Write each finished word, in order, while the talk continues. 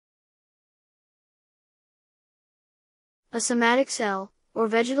A somatic cell, or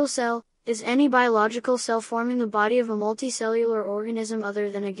vegetal cell, is any biological cell forming the body of a multicellular organism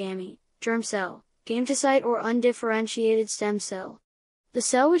other than a gamete, germ cell, gametocyte or undifferentiated stem cell. The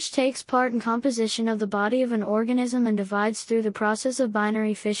cell which takes part in composition of the body of an organism and divides through the process of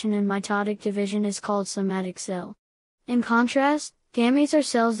binary fission and mitotic division is called somatic cell. In contrast, gametes are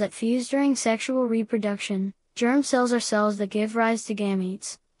cells that fuse during sexual reproduction, germ cells are cells that give rise to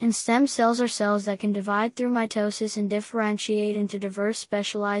gametes, and stem cells are cells that can divide through mitosis and differentiate into diverse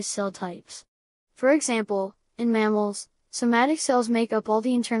specialized cell types. For example, in mammals, somatic cells make up all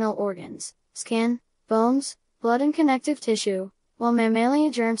the internal organs, skin, bones, blood and connective tissue, while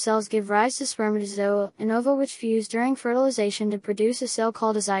mammalian germ cells give rise to spermatozoa and ova which fuse during fertilization to produce a cell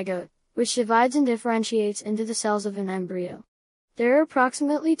called a zygote, which divides and differentiates into the cells of an embryo. There are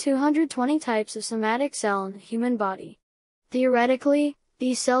approximately 220 types of somatic cell in the human body. Theoretically,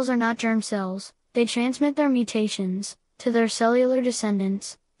 these cells are not germ cells, they transmit their mutations to their cellular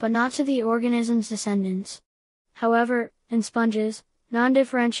descendants, but not to the organism's descendants. However, in sponges,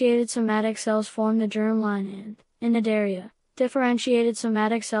 non-differentiated somatic cells form the germline and, in Cnidaria, differentiated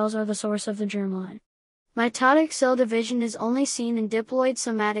somatic cells are the source of the germline. Mitotic cell division is only seen in diploid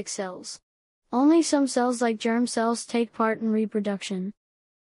somatic cells. Only some cells like germ cells take part in reproduction.